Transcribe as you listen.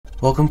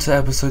Welcome to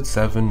episode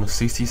 7 of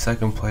 60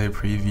 Second Player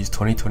Previews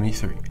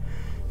 2023.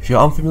 If you're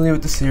unfamiliar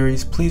with the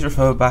series, please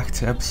refer back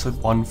to episode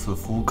 1 for the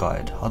full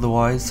guide.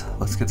 Otherwise,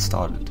 let's get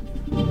started.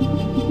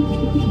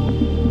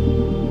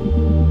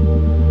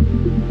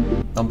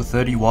 Number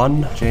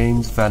 31,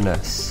 James Van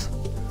Ness.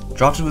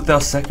 Drafted with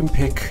our second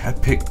pick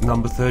at pick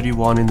number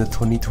 31 in the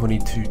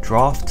 2022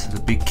 draft,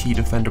 the big key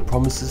defender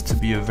promises to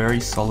be a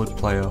very solid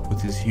player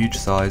with his huge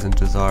size and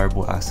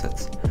desirable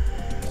assets.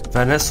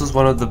 Van Ness was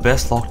one of the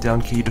best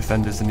lockdown key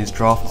defenders in his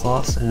draft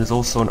class and is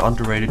also an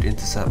underrated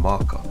intercept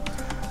marker,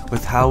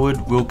 with Howard,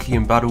 Wilkie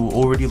and Battle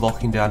already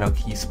locking down our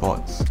key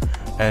spots,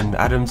 and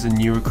Adams and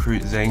new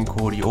recruit Zane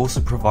Cordy also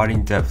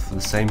providing depth for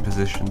the same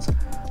positions.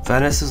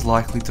 Van Ness is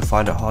likely to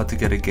find it hard to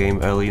get a game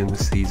early in the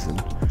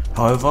season.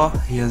 However,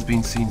 he has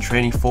been seen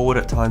training forward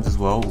at times as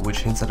well, which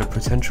hints at a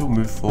potential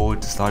move forward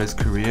to start his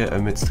career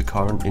amidst the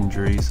current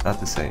injuries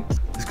at the Saints.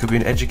 This could be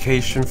an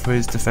education for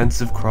his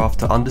defensive craft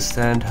to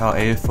understand how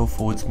AFL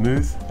forwards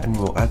move, and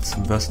will add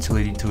some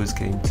versatility to his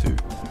game too.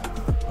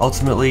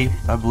 Ultimately,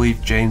 I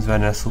believe James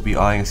Van Ness will be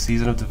eyeing a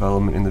season of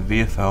development in the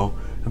VFL,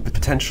 and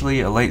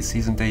potentially a late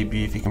season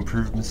debut if he can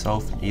prove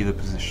himself in either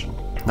position.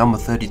 Number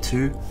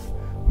 32,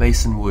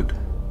 Mason Wood.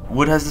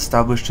 Wood has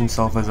established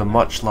himself as a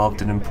much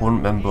loved and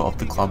important member of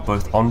the club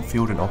both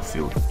on-field and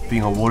off-field,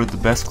 being awarded the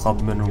Best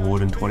Clubman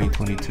award in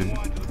 2022.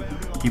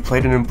 He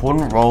played an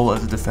important role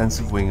as a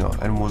defensive winger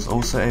and was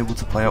also able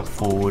to play up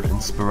forward and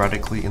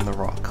sporadically in the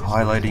ruck,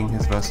 highlighting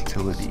his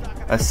versatility.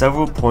 At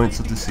several points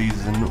of the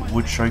season,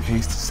 Wood showcased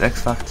his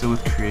X-factor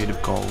with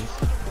creative goals.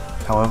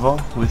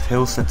 However, with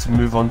Hill set to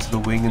move on to the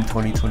wing in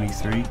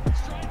 2023,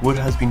 Wood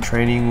has been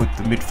training with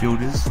the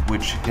midfielders,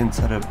 which hints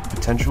at a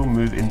potential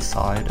move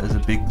inside as a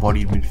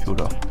big-bodied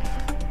midfielder.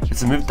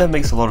 It's a move that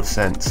makes a lot of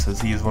sense, as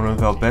he is one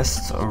of our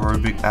best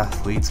aerobic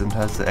athletes and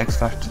has the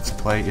X-factor to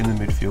play in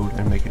the midfield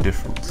and make a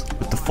difference.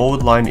 With the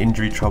forward line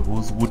injury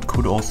troubles, Wood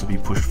could also be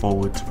pushed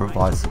forward to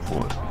provide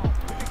support.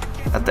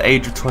 At the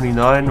age of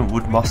 29,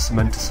 Wood must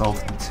cement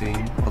himself in the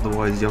team,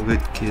 otherwise younger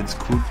kids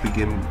could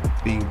begin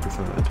being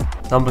preferred.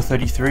 Number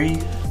 33,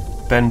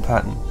 Ben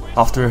Paton.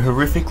 After a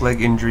horrific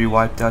leg injury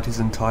wiped out his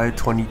entire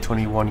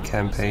 2021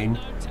 campaign,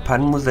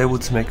 Paton was able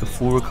to make a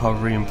full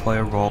recovery and play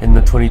a role in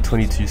the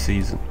 2022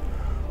 season.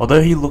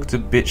 Although he looked a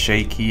bit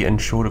shaky and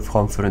short of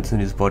confidence in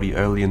his body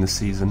early in the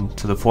season,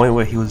 to the point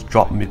where he was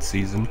dropped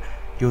mid-season,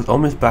 he was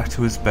almost back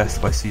to his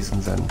best by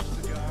season's end.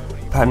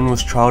 Paton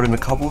was trialled in a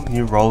couple of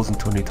new roles in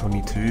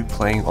 2022,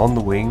 playing on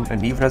the wing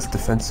and even as a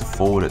defensive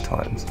forward at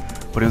times,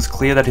 but it was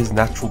clear that his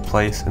natural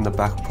place in the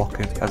back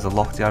pocket as a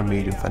lockdown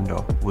medium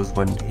defender was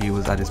when he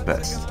was at his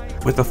best.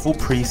 With a full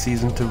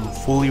pre-season to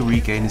fully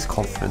regain his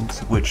confidence,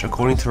 which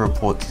according to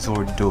reports he's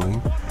already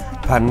doing,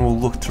 Paton will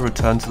look to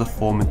return to the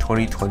form in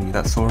 2020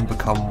 that saw him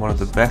become one of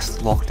the best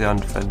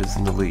lockdown defenders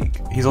in the league.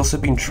 He's also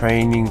been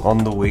training on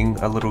the wing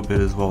a little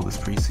bit as well this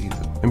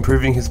pre-season.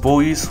 Improving his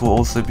ball use will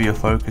also be a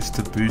focus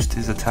to boost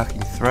his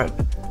attacking threat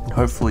and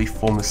hopefully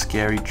form a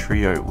scary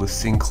trio with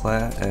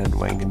Sinclair and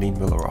Wanganeen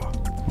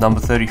Millara.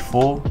 Number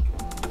 34,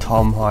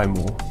 Tom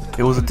Highmore.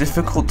 It was a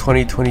difficult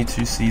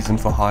 2022 season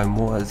for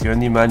Highmore as he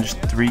only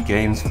managed 3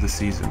 games for the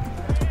season.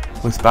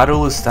 With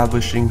Battle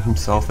establishing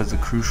himself as a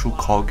crucial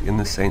cog in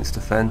the Saints'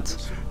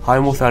 defense,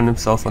 Highmore found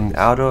himself on the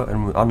outer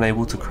and was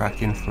unable to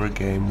crack in for a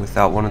game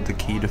without one of the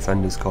key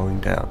defenders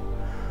going down.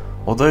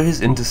 Although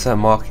his intercept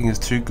marking is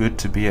too good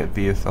to be at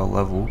VFL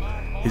level,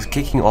 his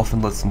kicking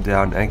often lets him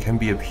down and can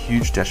be a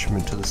huge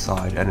detriment to the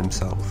side and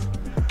himself.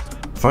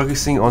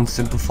 Focusing on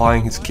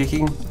simplifying his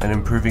kicking and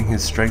improving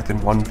his strength in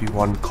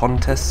 1v1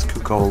 contests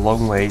could go a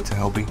long way to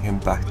helping him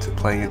back to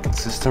playing a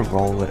consistent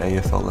role at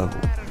AFL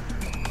level.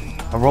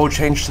 A role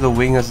change to the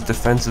wing as a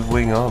defensive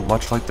winger,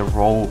 much like the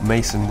role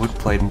Mason Wood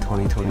played in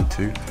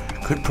 2022,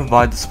 could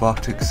provide the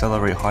spark to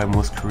accelerate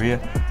Highmore's career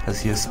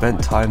as he has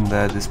spent time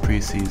there this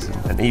pre-season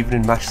and even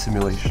in match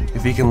simulation.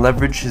 If he can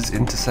leverage his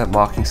intercept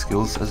marking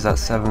skills as that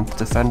 7th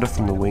defender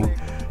from the wing,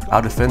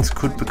 our defense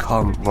could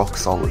become rock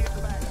solid.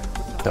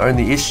 The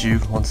only issue,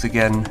 once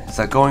again, is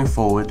that going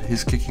forward,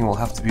 his kicking will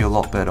have to be a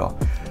lot better,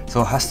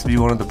 so it has to be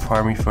one of the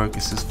primary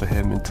focuses for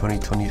him in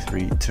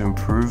 2023 to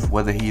improve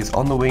whether he is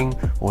on the wing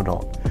or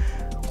not.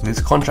 With his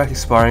contract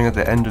expiring at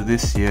the end of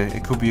this year,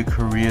 it could be a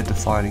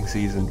career-defining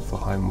season for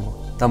Highmore.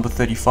 Number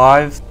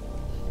 35,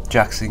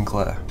 Jack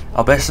Sinclair.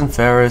 Our best and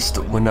fairest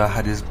winner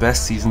had his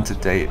best season to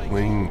date,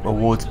 winning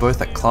awards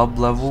both at club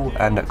level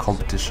and at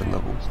competition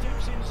level.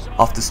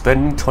 After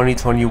spending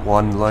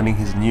 2021 learning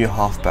his new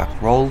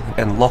halfback role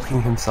and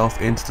locking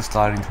himself into the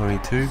starting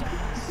 22,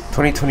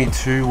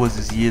 2022 was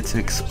his year to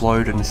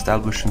explode and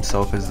establish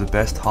himself as the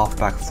best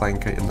halfback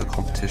flanker in the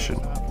competition.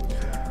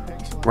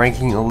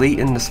 Ranking elite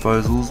in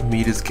disposals,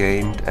 meters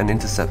gained, and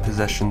intercept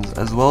possessions,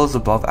 as well as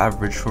above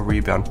average for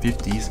rebound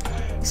 50s,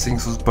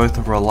 Sinks was both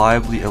a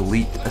reliably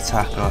elite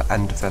attacker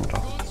and defender.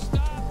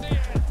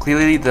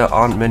 Clearly there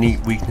aren't many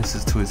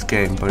weaknesses to his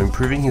game, but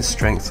improving his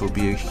strengths will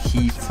be a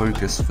key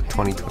focus for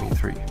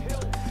 2023.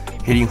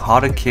 Hitting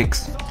harder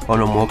kicks on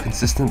a more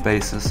consistent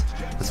basis,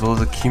 as well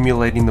as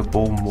accumulating the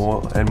ball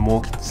more and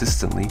more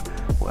consistently,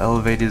 will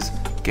elevate his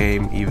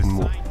game even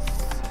more.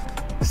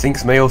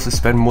 Sinks may also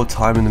spend more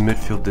time in the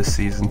midfield this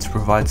season to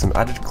provide some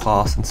added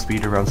class and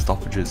speed around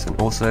stoppages, and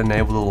also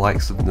enable the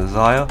likes of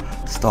Nazaya,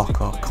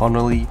 Stocker,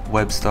 Connolly,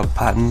 Webster,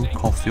 Paton,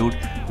 Caulfield,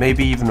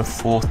 maybe even a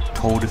fourth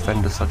tall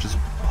defender such as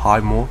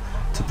Highmore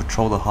to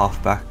patrol the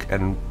halfback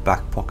and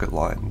back pocket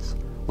lines.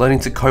 Learning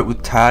to cope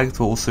with tags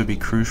will also be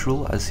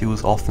crucial, as he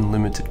was often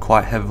limited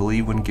quite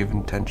heavily when given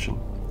attention.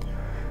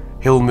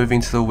 Hill moving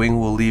to the wing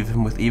will leave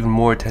him with even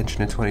more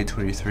attention in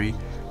 2023,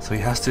 so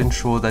he has to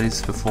ensure that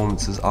his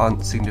performances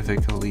aren't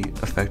significantly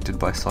affected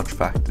by such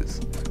factors.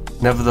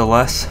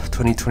 Nevertheless,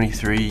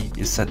 2023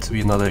 is set to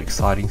be another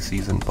exciting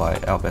season by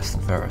our best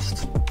and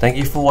fairest. Thank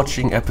you for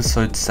watching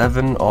episode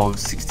 7 of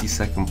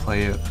 60-second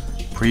player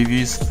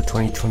previews for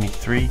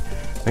 2023.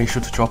 Make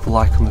sure to drop a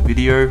like on the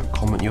video,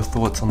 comment your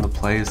thoughts on the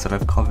players that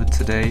I've covered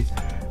today,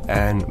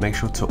 and make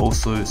sure to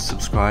also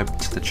subscribe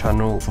to the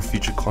channel for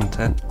future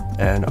content,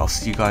 and I'll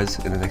see you guys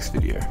in the next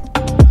video.